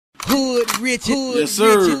Hood rich, yes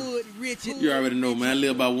sir. You already know, man. I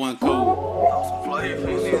live by one code.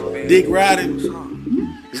 Dick riding.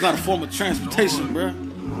 It's not a form of transportation, bruh.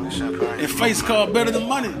 And face card better than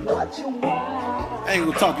money. I ain't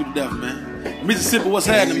gonna talk you to death, man. Mississippi, what's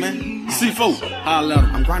happening, man? C4, holla at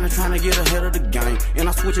 'em. I'm grinding, trying to get ahead of the game, and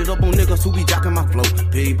I switch it up on niggas who be jocking my flow.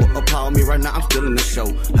 People applaud me right now, I'm still in the show.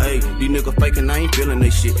 Hey, these niggas faking, I ain't feeling they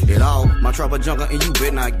shit at all. My trouble jungle, and you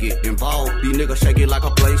better not get involved. These niggas shake it like a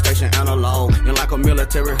PlayStation analog, and like a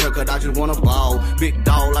military haircut, I just wanna ball. Big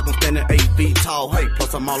dog, like I'm standing 8 feet tall. Hey,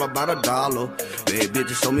 plus I'm all about $1. Bad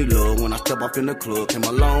bitches show me love when I step off in the club. Came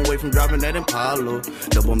a long way from driving that Impala.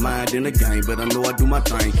 Double mind in the game, but I know I do my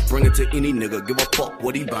thing. Bring it to any nigga, give a fuck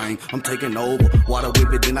what he bang. I'm taking over, water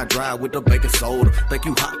whip it, then I drive with the baking soda. Think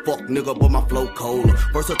you hot fuck nigga, but my flow colder.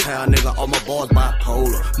 Versatile nigga, all my bars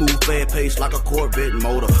bipolar. Move fast pace like a Corvette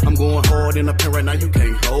motor. I'm going hard in the pen right now, you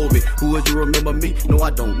can't hold me. Who is you, remember me? No, I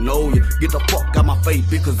don't know you. Get the fuck out my face,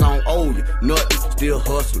 because I don't owe you nothing. Still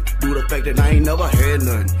hustling, due to the fact that I ain't never had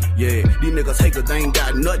nothing. Yeah, these niggas hate cause they ain't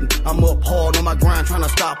got nothing. I'm up hard on my grind trying to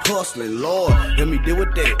stop hustling. Lord, let me deal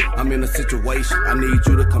with that. I'm in a situation, I need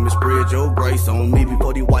you to come and spread your grace on me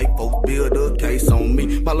before these white folks build a case on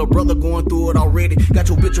me. My little brother going through it already. Got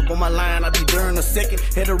your bitch up on my line, I'll be there in a second.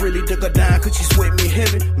 Had to really dig her down cause she sweat me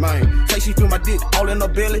heavy. Man, say she feel my dick all in her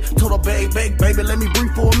belly. Told her bag, baby, let me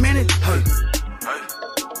breathe for a minute. Hey,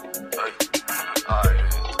 alright.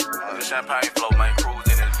 ChampagneFlow, man, Cruz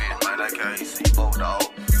in this bitch, man. That KC4 dog. You know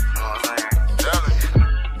what I'm saying? Tell me.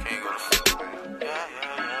 Can't go to sleep, man.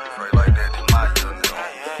 Yeah. Straight like that, in my young nigga.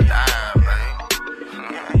 Damn, man.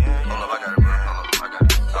 Hold up, I got it, bro.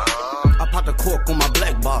 I popped a cork on my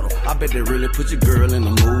black bottle. I bet they really put your girl in the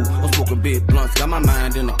mood. I'm smoking big blunts, got my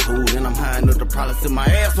mind in the pool. And I'm high enough to probably sit my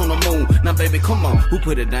ass on the moon. Now baby, come on, who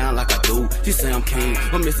put it down like I do? She say I'm king,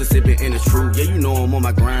 I'm Mississippi and it's true. Yeah, you know I'm on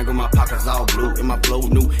my grind, got my pockets all blue. And my flow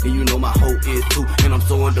new, and you know my hoe is too. And I'm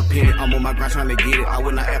so independent, I'm on my grind trying to get it. I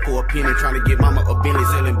would not ask for a penny, trying to get mama a Bentley.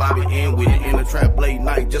 Selling Bobby and with it in the trap late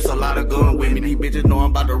night. Just a lot of gun with me, these bitches know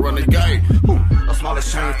I'm about to run the game. A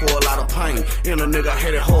smallest chain for a lot of pain. And a nigga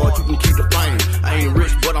hit it hard, you can keep the fame. I ain't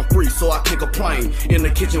rich, but I'm free, so I can't complain. In the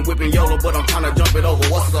kitchen whipping YOLO, but I'm trying to jump it over.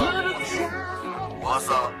 What's up? What's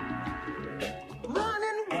up?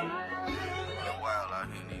 Running wild out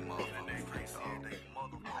here, these motherfuckers, they crazy, they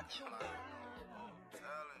motherfuckers.